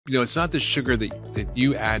It's not the sugar that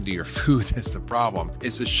you add to your food that's the problem.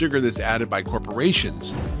 It's the sugar that's added by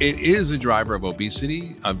corporations. It is a driver of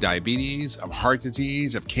obesity, of diabetes, of heart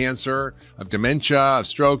disease, of cancer, of dementia, of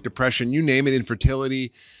stroke, depression, you name it,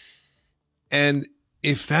 infertility. And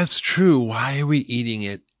if that's true, why are we eating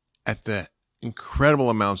it at the incredible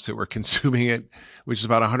amounts that we're consuming it, which is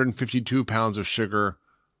about 152 pounds of sugar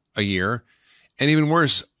a year? And even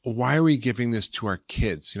worse, why are we giving this to our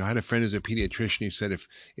kids? I had a friend who's a pediatrician. He said,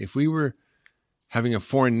 if we were having a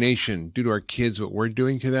foreign nation do to our kids what we're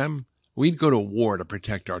doing to them, we'd go to war to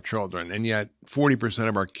protect our children. And yet 40%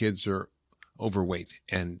 of our kids are overweight,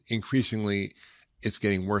 and increasingly it's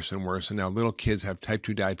getting worse and worse. And now little kids have type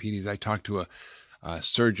 2 diabetes. I talked to a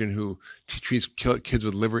surgeon who treats kids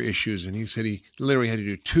with liver issues, and he said he literally had to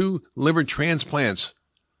do 2 liver transplants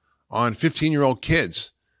on 15-year-old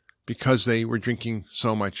kids because they were drinking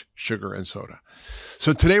so much sugar and soda.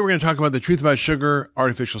 So today we're going to talk about the truth about sugar,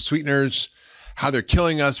 artificial sweeteners, how they're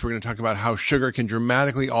killing us. We're going to talk about how sugar can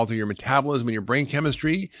dramatically alter your metabolism and your brain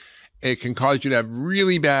chemistry. It can cause you to have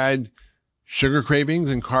really bad sugar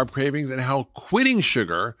cravings and carb cravings, and how quitting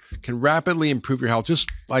sugar can rapidly improve your health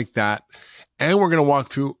just like that. And we're going to walk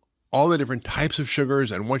through all the different types of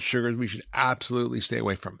sugars and what sugars we should absolutely stay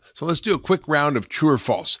away from. So let's do a quick round of true or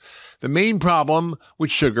false. The main problem with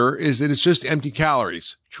sugar is that it's just empty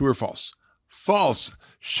calories. True or false? False.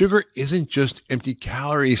 Sugar isn't just empty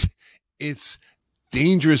calories. It's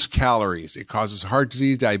dangerous calories. It causes heart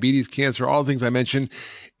disease, diabetes, cancer, all the things I mentioned.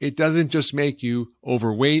 It doesn't just make you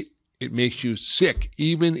overweight. It makes you sick,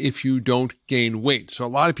 even if you don't gain weight. So a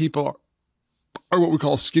lot of people are what we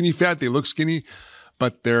call skinny fat. They look skinny,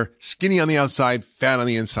 but they're skinny on the outside, fat on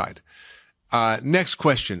the inside. Next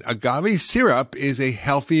question. Agave syrup is a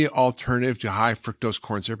healthy alternative to high fructose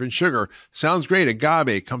corn syrup and sugar. Sounds great.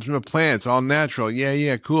 Agave comes from a plant. It's all natural.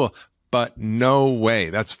 Yeah, cool. But no way.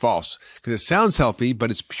 That's false. Because it sounds healthy,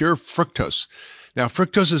 but it's pure fructose. Now,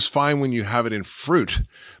 fructose is fine when you have it in fruit.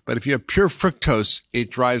 But if you have pure fructose,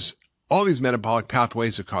 it drives all these metabolic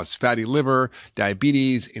pathways that cause fatty liver,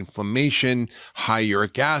 diabetes, inflammation, high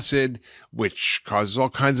uric acid, which causes all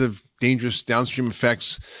kinds of dangerous downstream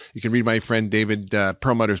effects. You can read my friend David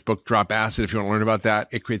Perlmutter's book, Drop Acid, if you want to learn about that.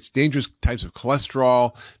 It creates dangerous types of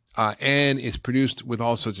cholesterol, and is produced with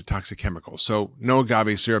all sorts of toxic chemicals. So no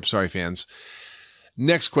agave syrup, sorry fans.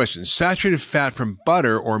 Next question. Saturated fat from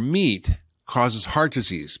butter or meat causes heart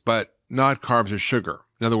disease, but not carbs or sugar.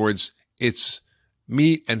 In other words, it's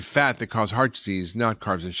meat and fat that cause heart disease, not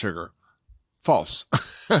carbs and sugar. False.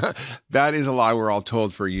 That is a lie we're all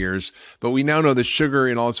told for years. But we now know that sugar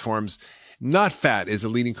in all its forms, not fat, is a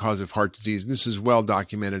leading cause of heart disease. And this is well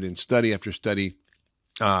documented in study after study,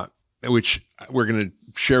 which we're going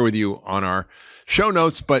to share with you on our show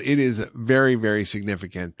notes. But it is very, very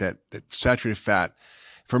significant that saturated fat,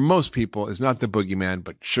 for most people, is not the boogeyman,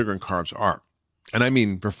 but sugar and carbs are. And I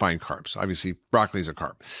mean refined carbs. Obviously, broccoli is a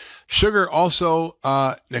carb. Sugar also,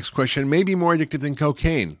 next question, may be more addictive than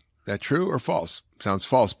cocaine. Is that true or false? Sounds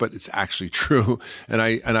false, but it's actually true. And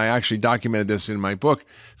I actually documented this in my book,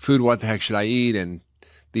 Food, What the Heck Should I Eat? And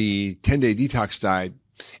the 10-day detox diet.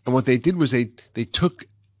 And what they did was they took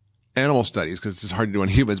animal studies, because it's hard to do on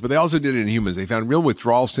humans, but they also did it in humans. They found real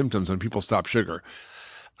withdrawal symptoms when people stopped sugar,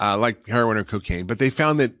 like heroin or cocaine. But they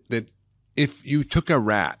found that if you took a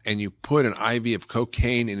rat and you put an IV of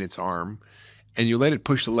cocaine in its arm and you let it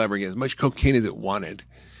push the lever and get as much cocaine as it wanted,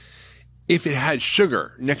 if it had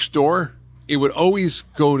sugar next door, it would always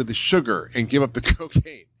go to the sugar and give up the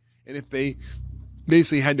cocaine. And if they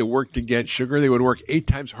basically had to work to get sugar, they would work 8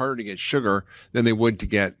 times harder to get sugar than they would to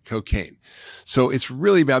get cocaine. So it's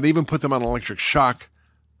really bad. They even put them on an electric shock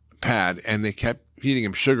pad, and they kept feeding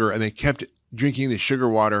them sugar, and they kept drinking the sugar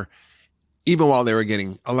water even while they were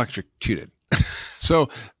getting electrocuted. So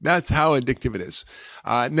that's how addictive it is.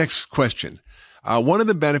 Next question. One of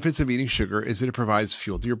the benefits of eating sugar is that it provides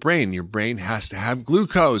fuel to your brain. Your brain has to have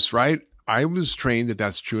glucose, right? I was trained that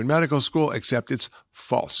that's true in medical school, except it's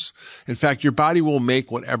false. In fact, your body will make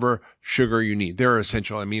whatever sugar you need. There are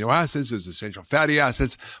essential amino acids, there's essential fatty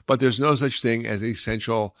acids, but there's no such thing as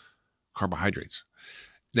essential carbohydrates.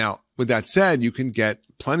 Now, with that said, you can get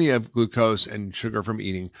plenty of glucose and sugar from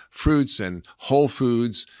eating fruits and whole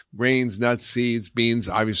foods, grains, nuts, seeds, beans,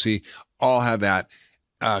 obviously all have that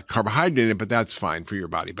carbohydrate in it, but that's fine for your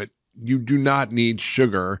body. But you do not need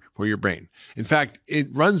sugar for your brain. In fact, it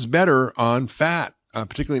runs better on fat,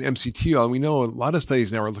 particularly in MCT oil. We know a lot of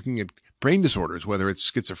studies now are looking at brain disorders, whether it's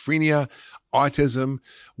schizophrenia, autism,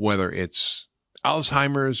 whether it's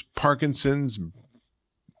Alzheimer's, Parkinson's,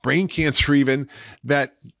 brain cancer even,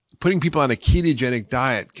 that putting people on a ketogenic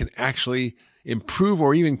diet can actually improve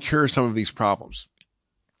or even cure some of these problems.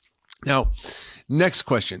 Now, next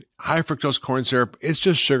question. High fructose corn syrup, it's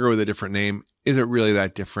just sugar with a different name. Is it really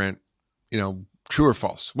that different? True or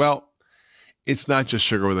false? Well, it's not just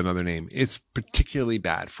sugar with another name. It's particularly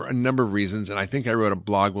bad for a number of reasons. And I think I wrote a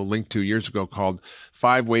blog we'll link to years ago called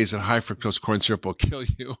 5 Ways That High Fructose Corn Syrup Will Kill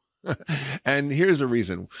You. And here's the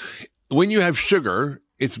reason. When you have sugar,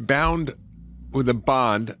 it's bound with a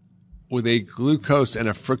bond with a glucose and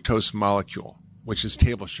a fructose molecule, which is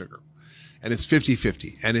table sugar. And it's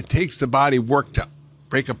 50-50. And it takes the body work to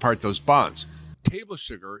break apart those bonds. Table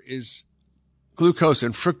sugar is glucose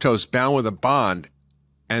and fructose bound with a bond,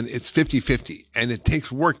 and it's 50-50. And it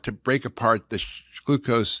takes work to break apart the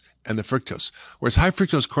glucose and the fructose. Whereas high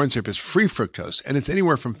fructose corn syrup is free fructose, and it's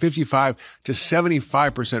anywhere from 55 to 75%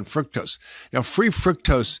 fructose. Now, free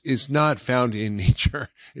fructose is not found in nature.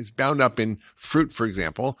 It's bound up in fruit, for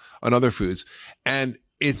example, on other foods. And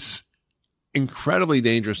it's incredibly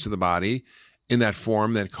dangerous to the body in that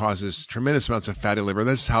form that causes tremendous amounts of fatty liver.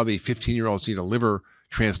 That's how the 15-year-olds need a liver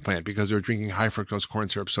transplant, because they're drinking high fructose corn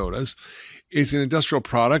syrup sodas. It's an industrial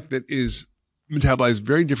product that is metabolized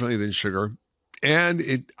very differently than sugar. And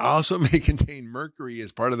it also may contain mercury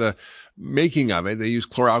as part of the making of it. They use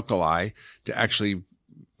chloralkali to actually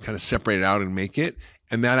kind of separate it out and make it.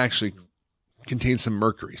 And that actually contains some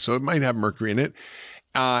mercury. So it might have mercury in it.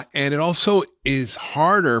 And it also is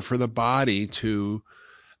harder for the body to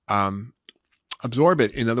absorb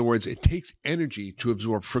it. In other words, it takes energy to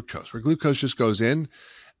absorb fructose. Where glucose just goes in,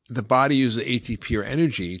 the body uses ATP or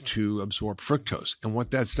energy to absorb fructose. And what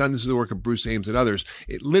that's done, this is the work of Bruce Ames and others,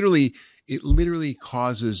 it literally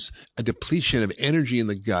causes a depletion of energy in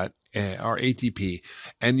the gut, or ATP.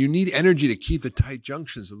 And you need energy to keep the tight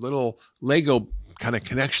junctions, the little Lego kind of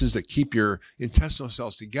connections that keep your intestinal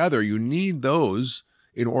cells together. You need those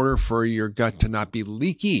in order for your gut to not be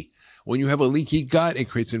leaky. When you have a leaky gut, it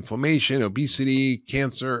creates inflammation, obesity,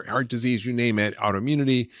 cancer, heart disease, you name it,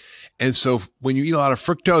 autoimmunity. And so when you eat a lot of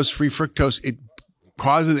fructose, free fructose, it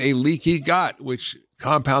causes a leaky gut, which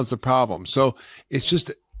compounds the problem. So it's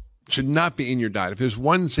just should not be in your diet. If there's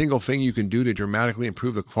one single thing you can do to dramatically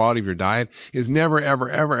improve the quality of your diet, is never, ever,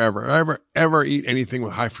 ever, ever, ever, ever eat anything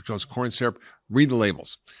with high fructose corn syrup. Read the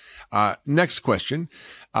labels. Next question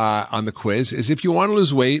on the quiz is, if you want to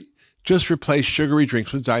lose weight, just replace sugary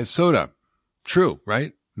drinks with diet soda. True,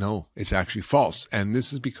 right? No, it's actually false. And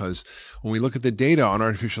this is because when we look at the data on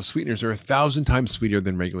artificial sweeteners, they're 1,000 times sweeter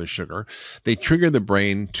than regular sugar. They trigger the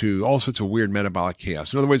brain to all sorts of weird metabolic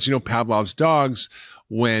chaos. In other words, Pavlov's dogs,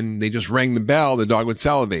 when they just rang the bell, the dog would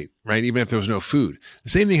salivate, right? Even if there was no food. The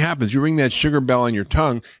same thing happens. You ring that sugar bell on your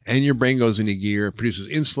tongue and your brain goes into gear. It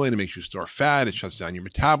produces insulin. It makes you store fat. It shuts down your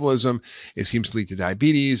metabolism. It seems to lead to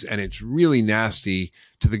diabetes, and it's really nasty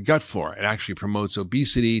to the gut flora. It actually promotes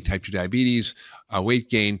obesity, type 2 diabetes, weight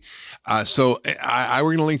gain. So we're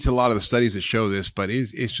going to link to a lot of the studies that show this, but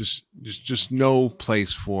it's just no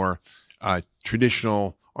place for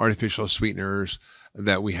traditional artificial sweeteners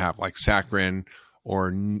that we have, like saccharin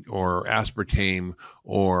or aspartame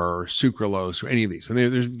or sucralose or any of these.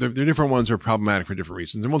 And they're different ones that are problematic for different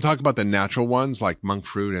reasons. And we'll talk about the natural ones like monk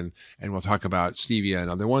fruit, and we'll talk about stevia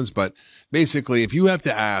and other ones. But basically, if you have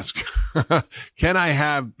to ask, can I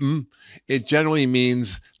have, it generally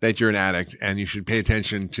means that you're an addict, and you should pay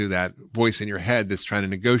attention to that voice in your head that's trying to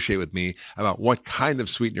negotiate with me about what kind of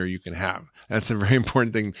sweetener you can have. That's a very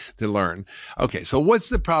important thing to learn. Okay, so what's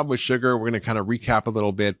the problem with sugar? We're going to kind of recap a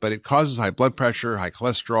little bit, but it causes high blood pressure, high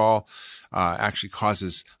cholesterol, actually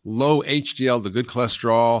causes low HDL, the good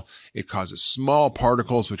cholesterol. It causes small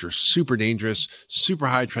particles, which are super dangerous, super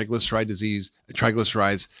high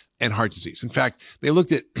triglycerides, and heart disease. In fact, they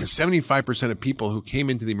looked at 75% of people who came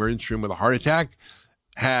into the emergency room with a heart attack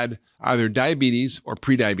had either diabetes or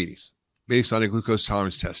prediabetes based on a glucose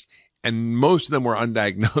tolerance test. And most of them were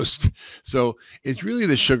undiagnosed. So it's really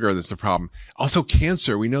the sugar that's the problem. Also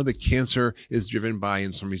cancer. We know that cancer is driven by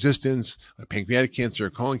insulin resistance, pancreatic cancer,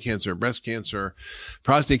 colon cancer, breast cancer,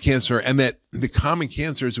 prostate cancer, and that the common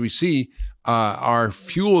cancers we see are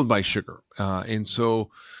fueled by sugar. And so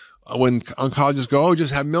when oncologists go, oh,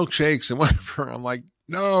 just have milkshakes and whatever, I'm like,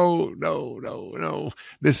 no,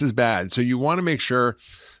 this is bad. So you want to make sure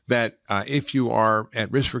that if you are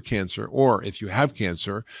at risk for cancer, or if you have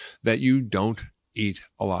cancer, that you don't eat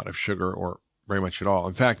a lot of sugar or very much at all.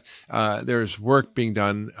 In fact, there's work being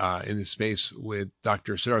done in this space with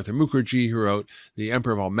Dr. Siddhartha Mukherjee, who wrote The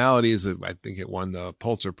Emperor of All Maladies. I think it won the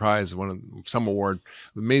Pulitzer Prize, some award.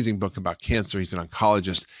 Amazing book about cancer. He's an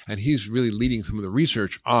oncologist, and he's really leading some of the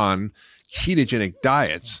research on ketogenic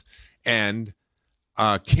diets and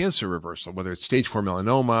cancer reversal, whether it's stage 4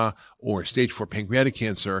 melanoma or stage 4 pancreatic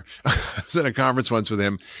cancer. I was at a conference once with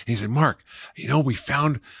him, and he said, Mark, we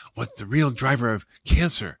found what the real driver of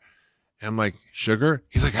cancer. And I'm like, sugar?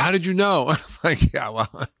 He's like, how did you know? I'm like, yeah,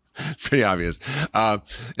 well, it's pretty obvious.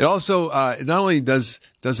 It also, not only does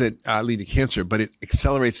it lead to cancer, but it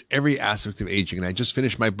accelerates every aspect of aging. And I just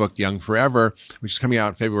finished my book, Young Forever, which is coming out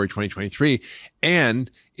in February 2023.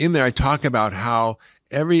 And in there, I talk about how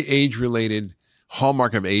every age-related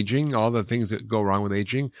hallmark of aging, all the things that go wrong with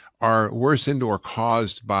aging, are worsened or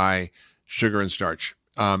caused by sugar and starch.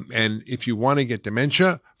 And if you want to get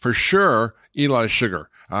dementia, for sure, eat a lot of sugar.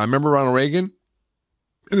 Remember Ronald Reagan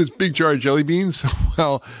and his big jar of jelly beans?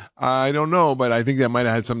 Well, I don't know, but I think that might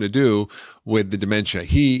have had something to do with the dementia.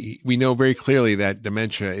 We know very clearly that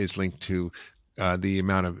dementia is linked to the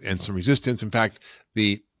amount of insulin resistance. In fact,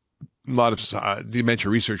 a lot of dementia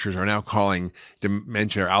researchers are now calling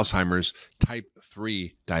dementia or Alzheimer's type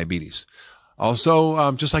 3 diabetes.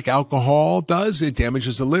 Also, just like alcohol does, it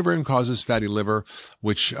damages the liver and causes fatty liver,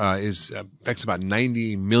 which affects about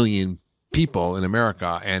 90 million people in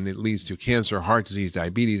America, and it leads to cancer, heart disease,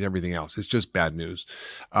 diabetes, everything else. It's just bad news.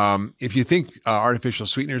 If you think artificial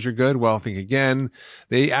sweeteners are good, well, think again.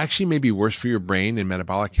 They actually may be worse for your brain and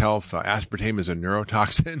metabolic health. Aspartame is a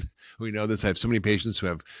neurotoxin. We know this. I have so many patients who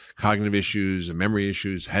have cognitive issues, memory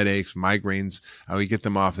issues, headaches, migraines. We get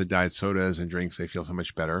them off the diet sodas and drinks. They feel so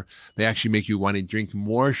much better. They actually make you want to drink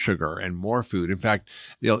more sugar and more food. In fact,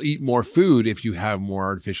 they'll eat more food if you have more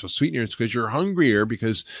artificial sweeteners because you're hungrier,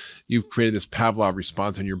 because you've created this Pavlov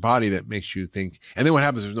response in your body that makes you think. And then what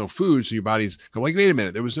happens? There's no food. So your body's go like, wait a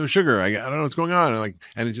minute, there was no sugar. I don't know what's going on.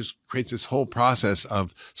 And it just creates this whole process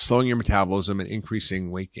of slowing your metabolism and increasing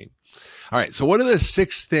weight gain. All right. So what are the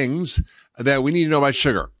 6 things that we need to know about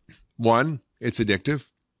sugar? 1, it's addictive.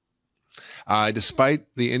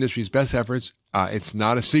 Despite the industry's best efforts, it's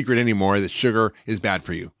not a secret anymore that sugar is bad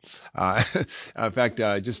for you. In fact,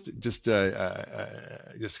 just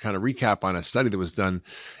kind of recap on a study that was done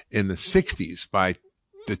in the 60s by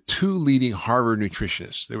the 2 leading Harvard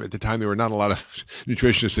nutritionists. At the time, there were not a lot of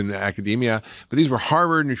nutritionists in academia, but these were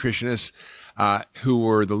Harvard nutritionists who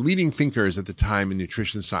were the leading thinkers at the time in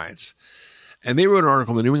nutrition science. And they wrote an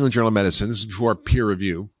article in the New England Journal of Medicine. This is before peer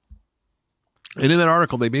review. And in that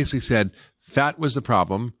article, they basically said fat was the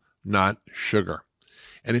problem, not sugar.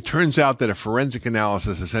 And it turns out that a forensic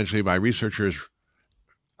analysis, essentially by researchers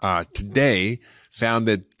today, found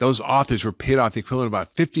that those authors were paid off the equivalent of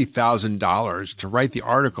about $50,000 to write the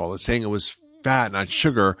article saying it was fat, not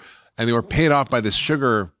sugar. And they were paid off by the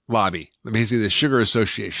sugar lobby, basically the Sugar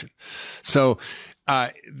Association. So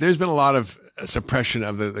there's been a lot of suppression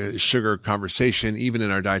of the sugar conversation, even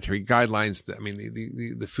in our dietary guidelines. I mean,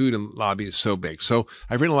 the food and lobby is so big. So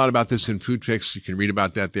I've written a lot about this in Food Fix. You can read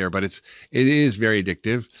about that there, but it is very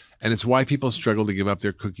addictive, and it's why people struggle to give up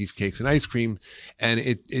their cookies, cakes, and ice cream. And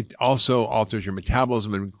it also alters your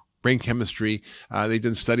metabolism and brain chemistry. They've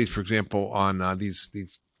done studies, for example, on these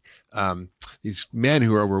men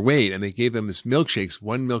who are overweight, and they gave them this milkshakes,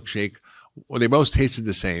 one milkshake. Well, they both tasted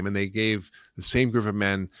the same, and they gave the same group of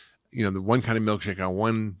men, the one kind of milkshake on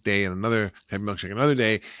one day and another type of milkshake another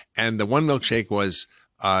day. And the one milkshake was,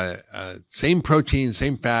 same protein,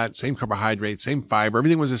 same fat, same carbohydrate, same fiber.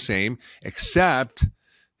 Everything was the same, except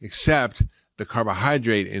the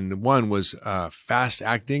carbohydrate in one was, fast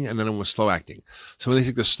acting, and then it was slow acting. So when they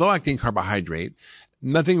took the slow acting carbohydrate,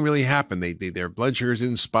 nothing really happened. Their blood sugars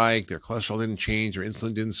didn't spike, their cholesterol didn't change, their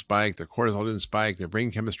insulin didn't spike, their cortisol didn't spike, their brain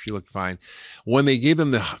chemistry looked fine. When they gave them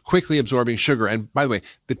the quickly absorbing sugar, and by the way,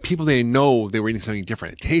 the people they know they were eating something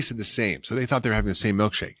different. It tasted the same. So they thought they were having the same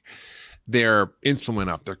milkshake. Their insulin went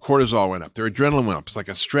up, their cortisol went up, their adrenaline went up. It's like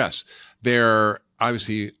a stress. Their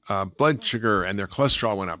obviously blood sugar and their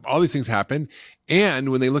cholesterol went up. All these things happened. And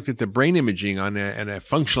when they looked at the brain imaging on a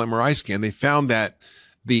functional MRI scan, they found that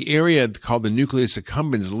the area called the nucleus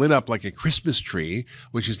accumbens lit up like a Christmas tree,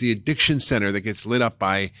 which is the addiction center that gets lit up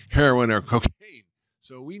by heroin or cocaine.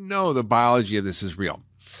 So we know the biology of this is real.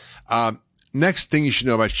 Next thing you should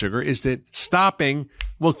know about sugar is that stopping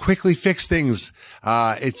will quickly fix things.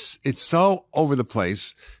 It's so over the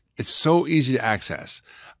place. It's so easy to access.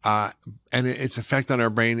 And its effect on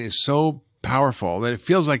our brain is so powerful that it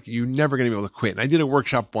feels like you're never going to be able to quit. And I did a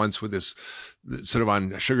workshop once with this sort of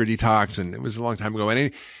on sugar detox, and it was a long time ago.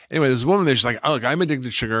 And anyway, there's a woman there. She's like, oh, look, I'm addicted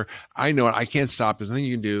to sugar. I know it. I can't stop. There's nothing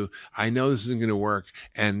you can do. I know this isn't going to work.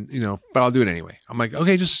 And, but I'll do it anyway. I'm like,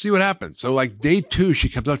 okay, just see what happens. So like day 2, she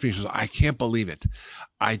comes up to me. She goes, I can't believe it.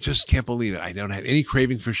 I just can't believe it. I don't have any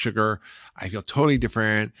craving for sugar. I feel totally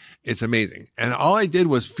different. It's amazing. And all I did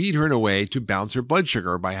was feed her in a way to balance her blood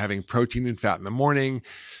sugar by having protein and fat in the morning.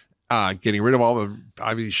 getting rid of all the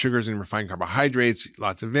obvious sugars and refined carbohydrates,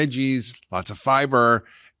 lots of veggies, lots of fiber.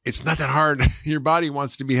 It's not that hard. Your body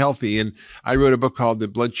wants to be healthy. And I wrote a book called The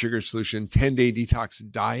Blood Sugar Solution 10-Day Detox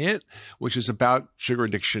Diet, which is about sugar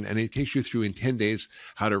addiction. And it takes you through in 10 days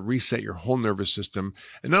how to reset your whole nervous system.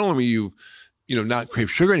 And not only will you not crave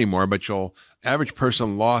sugar anymore, but average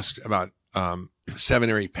person lost about 7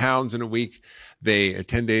 or 8 pounds in a week. At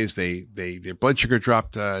 10 days, their blood sugar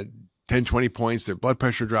dropped 10, 20 points. Their blood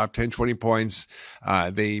pressure dropped 10, 20 points.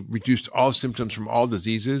 They reduced all symptoms from all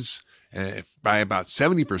diseases by about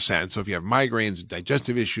 70%. So if you have migraines,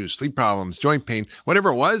 digestive issues, sleep problems, joint pain, whatever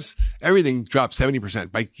it was, everything dropped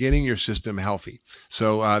 70% by getting your system healthy.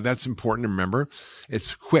 So that's important to remember.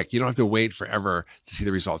 It's quick. You don't have to wait forever to see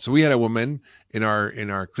the results. So we had a woman in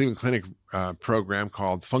our Cleveland Clinic program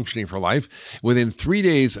called Functioning for Life. Within 3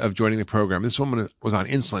 days of joining the program, this woman was on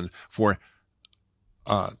insulin for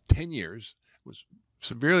 10 years, was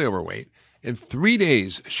severely overweight. In 3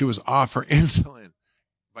 days, she was off her insulin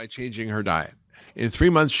by changing her diet. In 3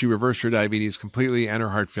 months, she reversed her diabetes completely and her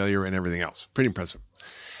heart failure and everything else. Pretty impressive.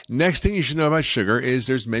 Next thing you should know about sugar is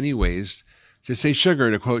there's many ways to say sugar.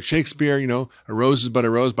 To quote Shakespeare, a rose is but a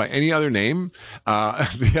rose by any other name.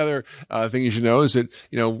 The other thing you should know is that,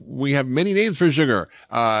 we have many names for sugar.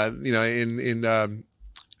 I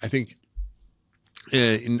think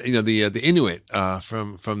the Inuit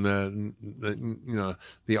from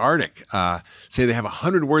the Arctic say they have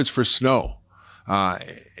 100 words for snow.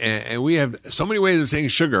 And we have so many ways of saying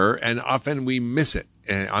sugar, and often we miss it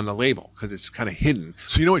on the label because it's kind of hidden.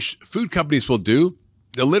 So you know what food companies will do?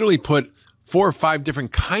 They'll literally put 4 or 5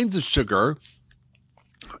 different kinds of sugar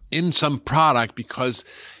in some product because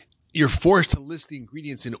you're forced to list the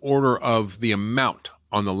ingredients in order of the amount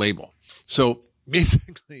on the label. So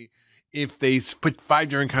basically, if they put 5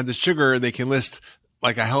 different kinds of sugar, they can list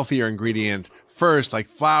like a healthier ingredient first, like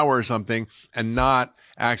flour or something, and not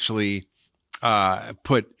actually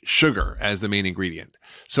put sugar as the main ingredient.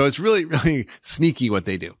 So it's really, really sneaky what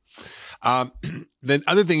they do. The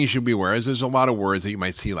other thing you should be aware is there's a lot of words that you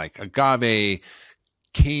might see like agave,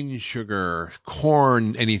 cane sugar,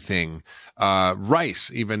 corn, anything,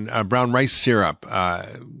 rice, even brown rice syrup,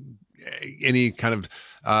 any kind of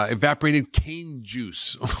evaporated cane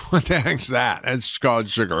juice. What the heck's that? That's called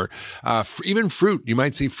sugar. Even fruit. You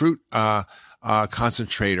might see fruit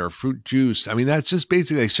concentrate or fruit juice. I mean, that's just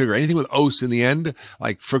basically like sugar. Anything with ose in the end,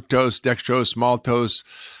 like fructose, dextrose, maltose,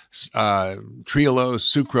 trehalose,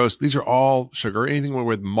 sucrose. These are all sugar. Anything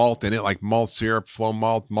with malt in it, like malt syrup, flow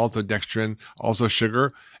malt, maltodextrin, also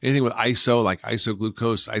sugar. Anything with iso, like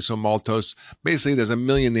isoglucose, isomaltose. Basically, there's a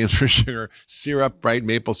million names for sugar. Syrup, right?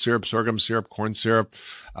 Maple syrup, sorghum syrup, corn syrup,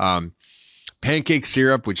 pancake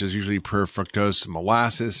syrup, which is usually pure fructose,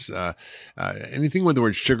 molasses, anything with the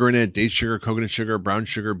word sugar in it, date sugar, coconut sugar, brown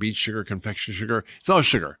sugar, beet sugar, confection sugar. It's all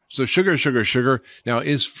sugar. So sugar, sugar, sugar. Now,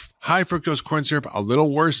 is high fructose corn syrup a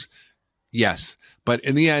little worse? Yes. But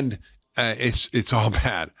in the end, it's all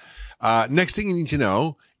bad. Next thing you need to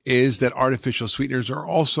know is that artificial sweeteners are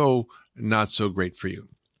also not so great for you.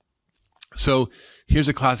 So here's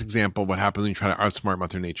a classic example of what happens when you try to outsmart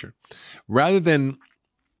Mother Nature. Rather than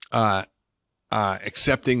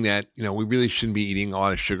accepting that, we really shouldn't be eating a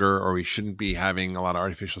lot of sugar or we shouldn't be having a lot of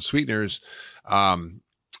artificial sweeteners. And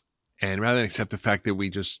rather than accept the fact that we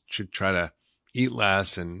just should try to eat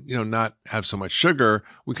less and, not have so much sugar,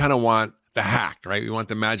 we kind of want the hack, right? We want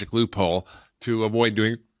the magic loophole to avoid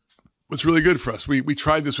doing what's really good for us. We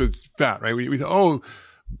tried this with fat, right? We thought,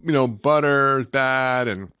 butter is bad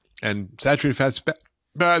and saturated fat's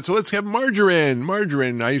bad. So let's have margarine.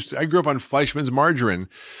 I grew up on Fleischmann's margarine.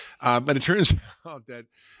 But it turns out that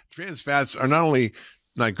trans fats are not only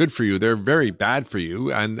not good for you, they're very bad for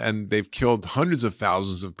you. And they've killed hundreds of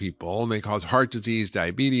thousands of people, and they cause heart disease,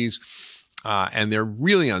 diabetes, and they're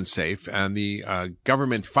really unsafe. And the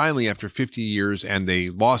government finally, after 50 years and a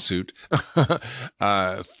lawsuit,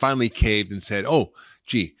 finally caved and said, oh,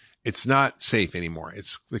 gee, it's not safe anymore.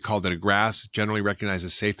 They called it a GRAS, generally recognized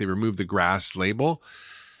as safe. They removed the GRAS label.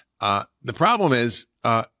 The problem is,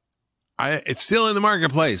 it's still in the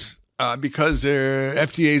marketplace because their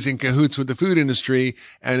FDA's in cahoots with the food industry,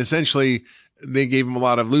 and essentially they gave them a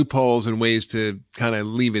lot of loopholes and ways to kind of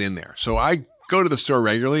leave it in there. So I go to the store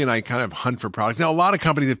regularly and I kind of hunt for products. Now, a lot of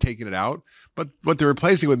companies have taken it out, but what they're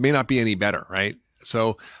replacing with may not be any better, right?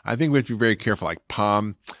 So I think we have to be very careful, like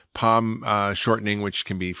palm shortening, which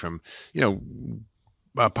can be from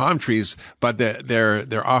palm trees, but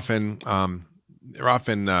they're often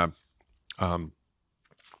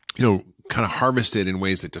kind of harvested in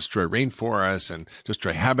ways that destroy rainforests and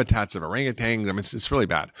destroy habitats of orangutans. I mean, it's really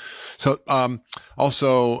bad. So,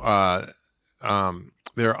 also,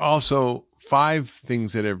 There are also 5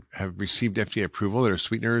 things that have received FDA approval. There are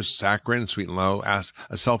sweeteners: saccharin, sweet and low,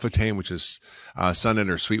 asulfatame, which is Sunnit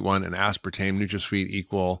or sweet one, and aspartame, NutraSweet,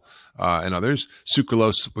 Equal, and others.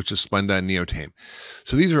 Sucralose, which is Splenda, and Neotame.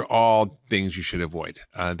 So these are all things you should avoid.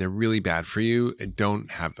 They're really bad for you, and don't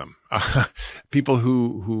have them. People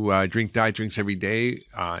who drink diet drinks every day,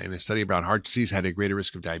 in a study about heart disease, had a greater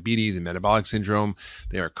risk of diabetes and metabolic syndrome.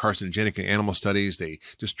 They are carcinogenic in animal studies. They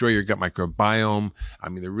destroy your gut microbiome. I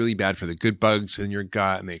mean, they're really bad for the good bugs in your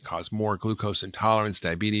gut, and they cause more glucose intolerance,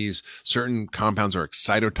 diabetes. Certain compounds are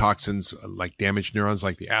excitotoxins, like damaged neurons,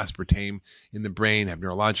 like the aspartame in the brain, have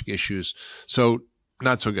neurologic issues. So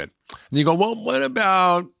not so good. And you go, well, what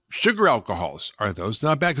about sugar alcohols? Are those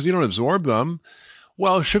not bad because you don't absorb them?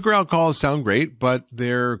 Well, sugar alcohols sound great, but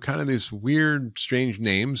they're kind of these weird, strange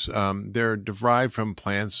names. They're derived from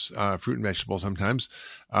plants, fruit and vegetables sometimes.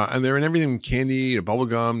 And they're in everything from candy to bubble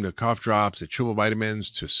gum to cough drops to chewable vitamins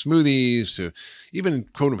to smoothies to even,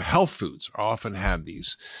 quote, health foods often have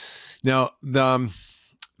these. Now,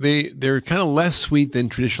 they're kind of less sweet than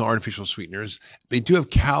traditional artificial sweeteners. They do have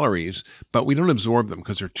calories, but we don't absorb them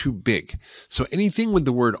because they're too big. So anything with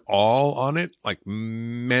the word all on it, like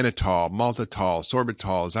mannitol, maltitol,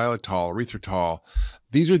 sorbitol, xylitol, erythritol,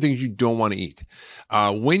 these are things you don't want to eat.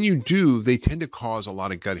 When you do, they tend to cause a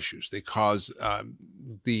lot of gut issues. They cause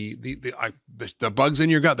the bugs in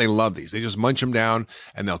your gut. They love these. They just munch them down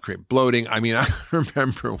and they'll create bloating. I mean, I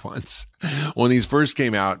remember once when these first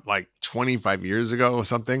came out, like 25 years ago or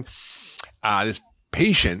something, this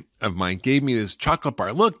patient of mine gave me this chocolate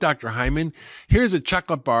bar. Look, Dr. Hyman, here's a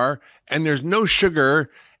chocolate bar and there's no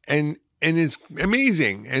sugar and it's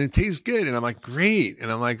amazing and it tastes good. And I'm like, great.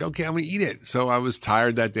 And I'm like, okay, I'm going to eat it. So I was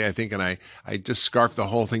tired that day, I think. And I just scarfed the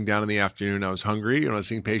whole thing down in the afternoon. I was hungry, I was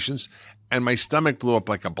seeing patients, and my stomach blew up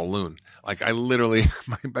like a balloon. Like I literally,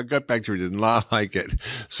 my gut bacteria did not like it.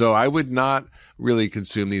 So I would not really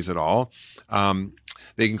consume these at all.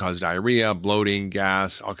 They can cause diarrhea, bloating,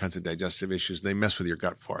 gas, all kinds of digestive issues. And they mess with your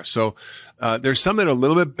gut flora. So, there's some that are a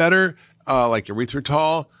little bit better, like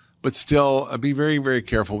erythritol, but still be very, very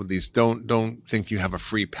careful with these. Don't think you have a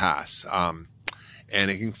free pass.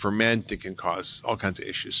 And it can ferment. It can cause all kinds of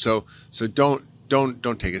issues. So don't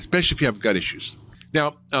take it, especially if you have gut issues.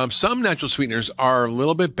 Now, some natural sweeteners are a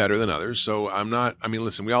little bit better than others. So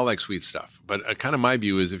listen, we all like sweet stuff, but kind of my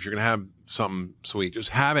view is if you're going to have something sweet,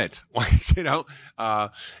 just have it.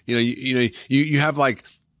 you have like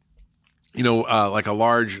a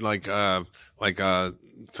large, like a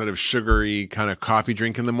sort of sugary kind of coffee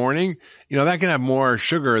drink in the morning, that can have more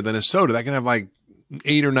sugar than a soda. That can have like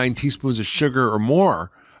 8 or 9 teaspoons of sugar or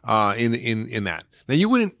more, in that. Now you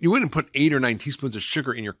wouldn't put 8 or 9 teaspoons of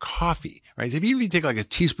sugar in your coffee, right? So if you take like a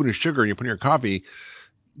teaspoon of sugar and you put in your coffee,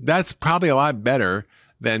 that's probably a lot better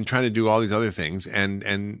than trying to do all these other things and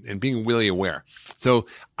being really aware. So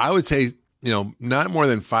I would say, not more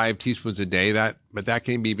than 5 teaspoons a day, but that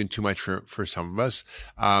can be even too much for some of us.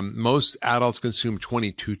 Most adults consume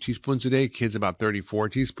 22 teaspoons a day, kids about 34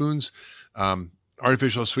 teaspoons.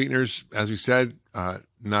 Artificial sweeteners, as we said,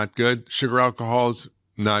 not good. Sugar alcohols,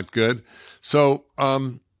 not good. So,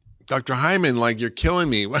 Dr. Hyman, like, you're killing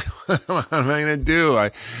me. What am I going to do?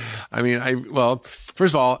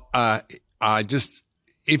 First of all,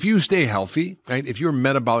 if you stay healthy, right? If you're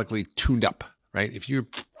metabolically tuned up, right? If your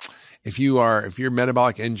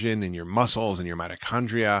metabolic engine and your muscles and your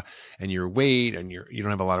mitochondria and your weight and you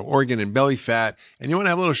don't have a lot of organ and belly fat and you want to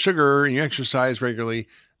have a little sugar and you exercise regularly,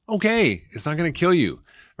 okay, it's not going to kill you,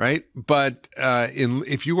 right? But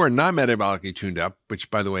if you are not metabolically tuned up,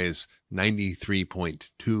 which by the way is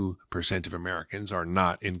 93.2% of Americans are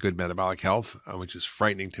not in good metabolic health, which is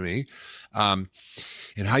frightening to me.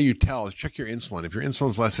 And how you tell is check your insulin. If your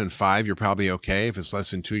insulin's less than 5, you're probably okay. If it's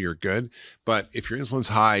less than 2, you're good. But if your insulin's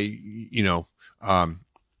high,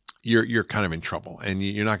 you're kind of in trouble and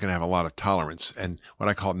you're not going to have a lot of tolerance and what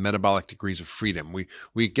I call metabolic degrees of freedom.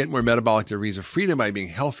 We get more metabolic degrees of freedom by being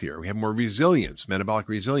healthier. We have more resilience, metabolic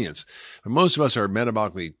resilience. But most of us are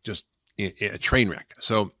metabolically just a train wreck.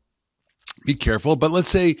 So be careful. But let's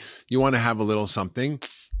say you want to have a little something.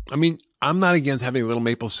 I mean, I'm not against having a little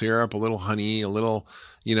maple syrup, a little honey, a little,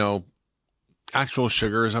 actual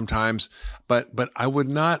sugar sometimes, but I would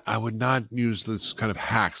not use this kind of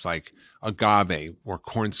hacks like agave or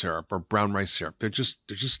corn syrup or brown rice syrup. They're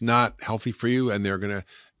just not healthy for you, and they're going to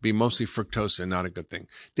be mostly fructose and not a good thing.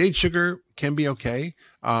 Date sugar can be okay.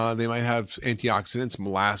 They might have antioxidants.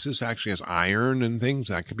 Molasses actually has iron and things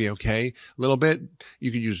that could be okay. A little bit.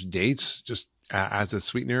 You could use dates just as a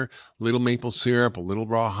sweetener, little maple syrup, a little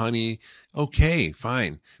raw honey. Okay,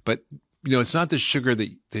 fine. But it's not the sugar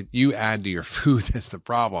that you add to your food that's the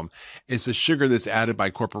problem. It's the sugar that's added by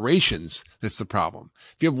corporations that's the problem.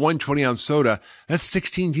 If you have 120-ounce soda, that's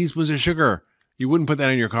 16 teaspoons of sugar. You wouldn't put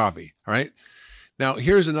that in your coffee. All right. Now,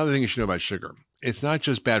 here's another thing you should know about sugar. It's not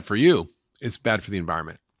just bad for you. It's bad for the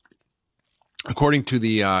environment. According to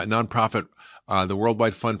the nonprofit, the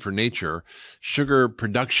Worldwide Fund for Nature, sugar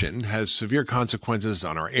production has severe consequences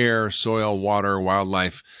on our air, soil, water,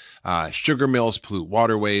 wildlife. Sugar mills pollute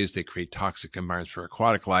waterways. They create toxic environments for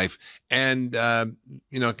aquatic life. And,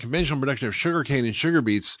 conventional production of sugarcane and sugar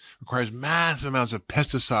beets requires massive amounts of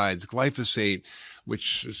pesticides, glyphosate,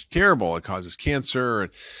 which is terrible. It causes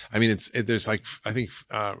cancer. I mean, there's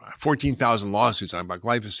 14,000 lawsuits about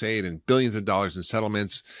glyphosate and billions of dollars in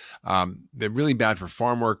settlements. They're really bad for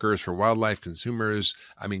farm workers, for wildlife consumers.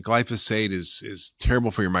 I mean, glyphosate is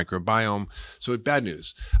terrible for your microbiome. So it's bad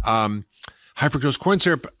news. High fructose corn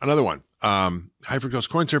syrup, another one. High fructose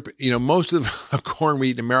corn syrup, most of the corn we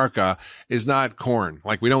eat in America is not corn.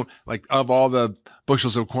 Of all the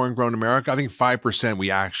bushels of corn grown in America, I think 5%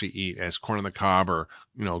 we actually eat as corn on the cob or,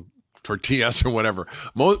 tortillas or whatever.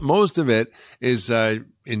 Most of it is,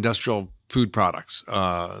 industrial food products.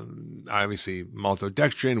 Obviously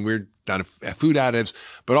maltodextrin, weird food additives,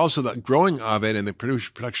 but also the growing of it and the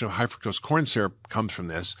production of high fructose corn syrup comes from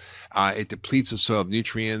this. It depletes the soil of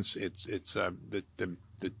nutrients. It's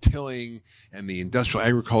the tilling and the industrial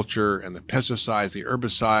agriculture and the pesticides, the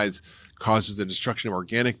herbicides causes the destruction of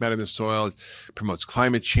organic matter in the soil. It promotes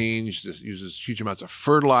climate change. It uses huge amounts of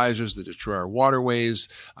fertilizers that destroy our waterways,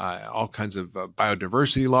 all kinds of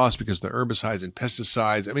biodiversity loss because of the herbicides and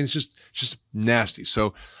pesticides. I mean, it's just nasty.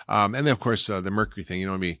 So, and then of course, the mercury thing, you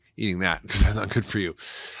don't want to be eating that because that's not good for you.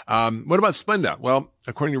 What about Splenda? Well,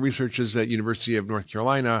 according to researchers at University of North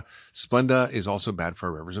Carolina, Splenda is also bad for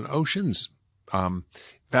our rivers and oceans. In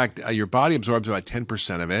fact, your body absorbs about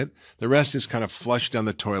 10% of it. The rest is kind of flushed down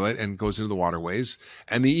the toilet and goes into the waterways.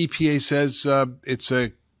 And the EPA says it's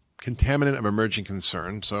a contaminant of emerging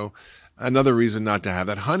concern. So another reason not to have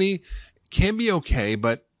that. Honey can be okay,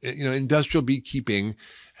 but industrial beekeeping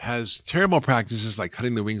has terrible practices like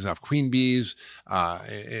cutting the wings off queen bees,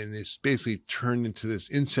 and it's basically turned into this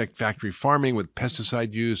insect factory farming with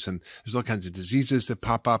pesticide use, and there's all kinds of diseases that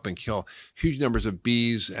pop up and kill huge numbers of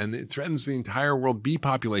bees, and it threatens the entire world bee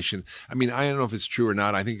population. I mean, I don't know if it's true or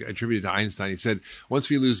not. I think attributed to Einstein. He said, once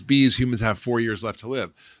we lose bees, humans have 4 years left to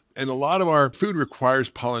live. And a lot of our food requires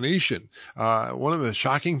pollination. One of the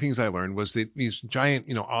shocking things I learned was that these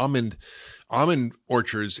giant, almond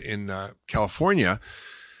orchards in California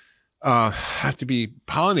have to be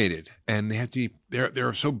pollinated, and they have to be,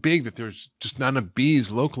 they're so big that there's just not enough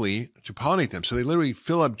bees locally to pollinate them. So they literally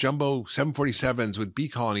fill up jumbo 747s with bee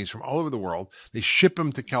colonies from all over the world. They ship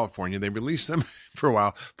them to California. They release them for a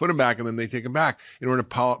while, put them back, and then they take them back in order to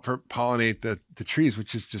pollinate the trees,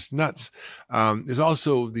 which is just nuts. There's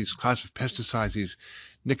also these class of pesticides, these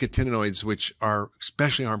nicotinoids, which are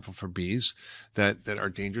especially harmful for bees that are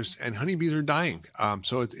dangerous, and honeybees are dying.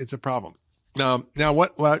 So it's a problem. Now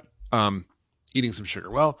what eating some sugar?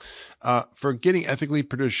 Well, for getting ethically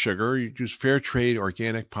produced sugar, you use fair trade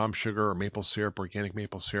organic palm sugar or maple syrup, organic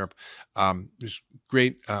maple syrup. There's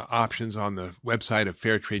great options on the website of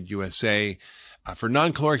Fair Trade USA. For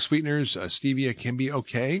non-caloric sweeteners, stevia can be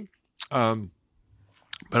okay.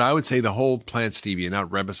 But I would say the whole plant stevia, not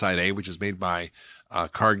Rebicide A, which is made by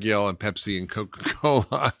Cargill and Pepsi and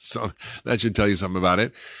Coca-Cola. So that should tell you something about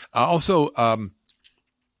it. Also,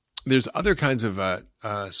 there's other kinds of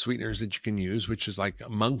sweeteners that you can use, which is like a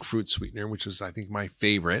monk fruit sweetener, which is, I think, my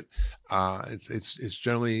favorite. It's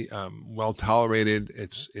generally well tolerated.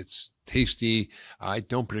 It's tasty. I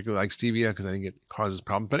don't particularly like stevia because I think it causes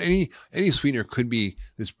problems. But any sweetener could be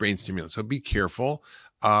this brain stimulant. So be careful.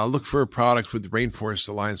 Look for products with the Rainforest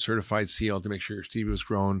Alliance certified seal to make sure your stevia is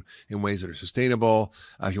grown in ways that are sustainable.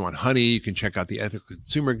 If you want honey, you can check out the Ethical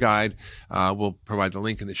Consumer Guide. We'll provide the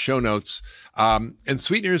link in the show notes. And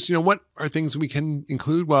sweeteners, what are things we can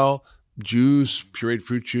include? Well, juice, pureed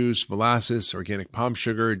fruit juice, molasses, organic palm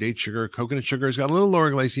sugar, date sugar, coconut sugar has got a little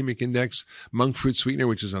lower glycemic index, monk fruit sweetener,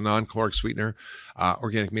 which is a non-caloric sweetener,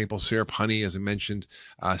 organic maple syrup, honey, as I mentioned.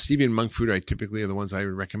 Stevia and monk fruit are typically the ones I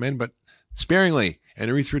would recommend, but sparingly. And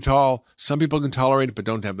erythritol, some people can tolerate it, but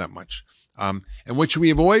don't have that much. And what should we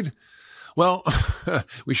avoid? Well,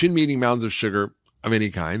 we shouldn't be eating mounds of sugar of any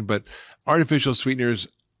kind, but artificial sweeteners,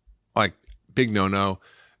 like big no-no.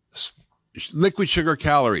 Liquid sugar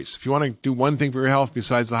calories. If you want to do one thing for your health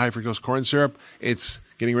besides the high fructose corn syrup, it's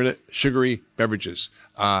getting rid of sugary beverages.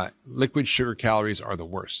 Liquid sugar calories are the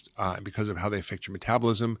worst because of how they affect your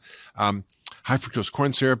metabolism. High fructose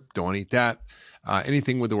corn syrup, don't want to eat that.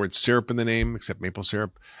 anything with the word syrup in the name, except maple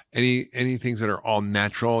syrup, any things that are all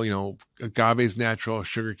natural, agave is natural,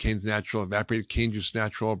 sugar cane's natural, evaporated cane juice is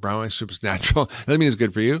natural, brown rice soup is natural. That means it's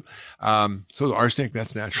good for you. So is arsenic,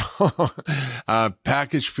 that's natural.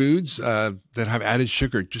 Packaged foods that have added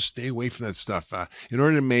sugar, just stay away from that stuff. In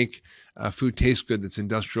order to make food taste good that's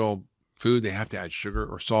industrial food, they have to add sugar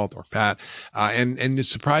or salt or fat. And it's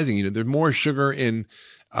surprising, there's more sugar in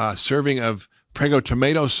a serving of Prego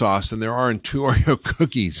tomato sauce than there are in 2 Oreo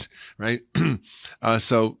cookies, right?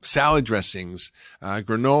 So salad dressings,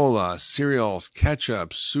 granola, cereals,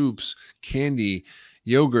 ketchup, soups, candy,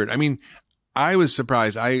 yogurt. I mean, I was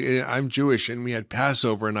surprised. I'm Jewish, and we had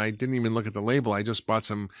Passover, and I didn't even look at the label. I just bought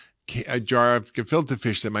a jar of gefilte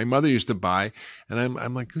fish that my mother used to buy. And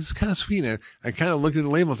I'm like, this is kind of sweet. And I kind of looked at the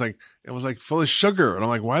label. It was like full of sugar. And I'm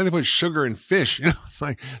like, why do they put sugar in fish? It's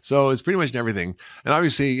like, so it's pretty much in everything. And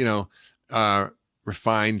obviously,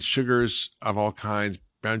 refined sugars of all kinds,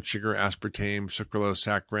 brown sugar, aspartame, sucralose,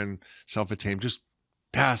 saccharin, sulfatame, just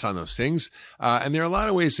pass on those things. And there are a lot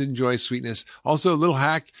of ways to enjoy sweetness. Also, a little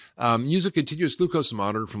hack, use a continuous glucose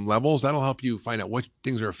monitor from levels. That'll help you find out what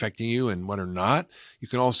things are affecting you and what are not. You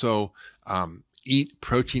can also eat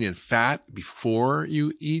protein and fat before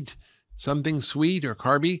you eat something sweet or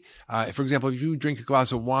carby. For example, if you drink a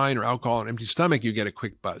glass of wine or alcohol on an empty stomach, you get a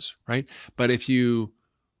quick buzz, right? But if you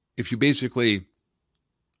basically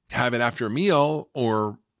have it after a meal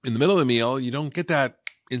or in the middle of the meal, you don't get that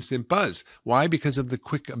instant buzz. Why? Because of the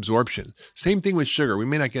quick absorption. Same thing with sugar. We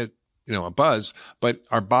may not get, a buzz, but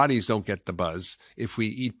our bodies don't get the buzz if we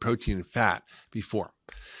eat protein and fat before.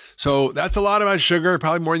 So that's a lot about sugar,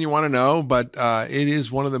 probably more than you want to know, but it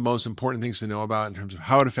is one of the most important things to know about in terms of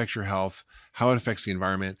how it affects your health, how it affects the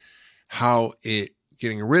environment, how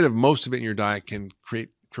getting rid of most of it in your diet can create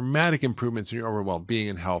dramatic improvements in your overall well-being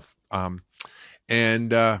and health.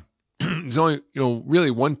 And there's only,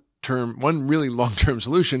 really one really long-term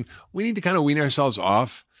solution. We need to kind of wean ourselves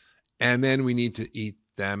off, and then we need to eat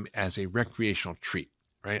them as a recreational treat,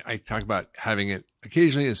 right? I talk about having it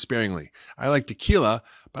occasionally and sparingly. I like tequila,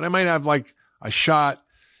 but I might have like a shot,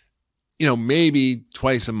 maybe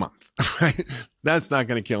twice a month, right? That's not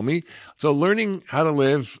going to kill me. So learning how to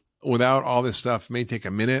live without all this stuff may take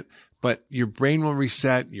a minute, but your brain will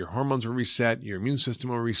reset, your hormones will reset, your immune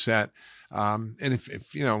system will reset. And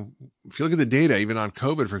if you look at the data, even on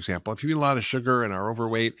COVID, for example, if you eat a lot of sugar and are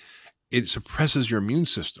overweight, it suppresses your immune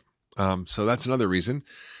system. So that's another reason.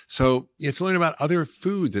 So you have to learn about other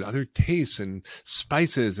foods and other tastes and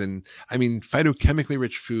spices and, phytochemically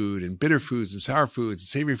rich food and bitter foods and sour foods and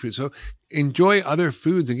savory foods. So enjoy other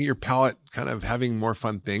foods and get your palate kind of having more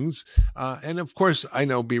fun things. And of course, I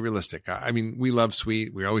know, be realistic. We love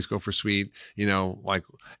sweet. We always go for sweet,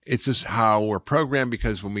 it's just how we're programmed,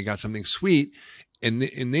 because when we got something sweet in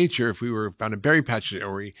nature, if we found a berry patch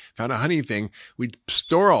or we found a honey thing, we'd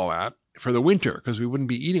store all that for the winter because we wouldn't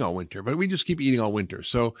be eating all winter, but we just keep eating all winter.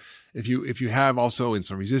 So if you have also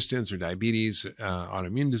insulin resistance or diabetes,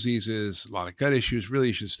 autoimmune diseases, a lot of gut issues, really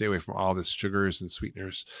you should stay away from all this sugars and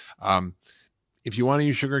sweeteners. If you want to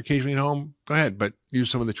use sugar occasionally at home, go ahead, but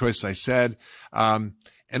use some of the choices I said. And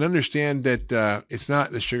understand that it's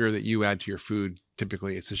not the sugar that you add to your food.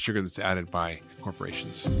 Typically, it's the sugar that's added by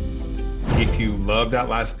corporations. If you loved that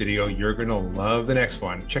last video, you're going to love the next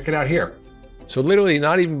one. Check it out here. So literally,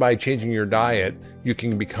 not even by changing your diet, you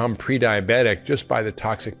can become pre-diabetic just by the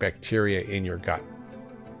toxic bacteria in your gut.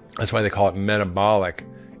 That's why they call it metabolic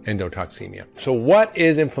endotoxemia. So what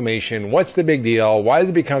is inflammation? What's the big deal? Why does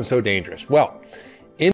it become so dangerous? Well,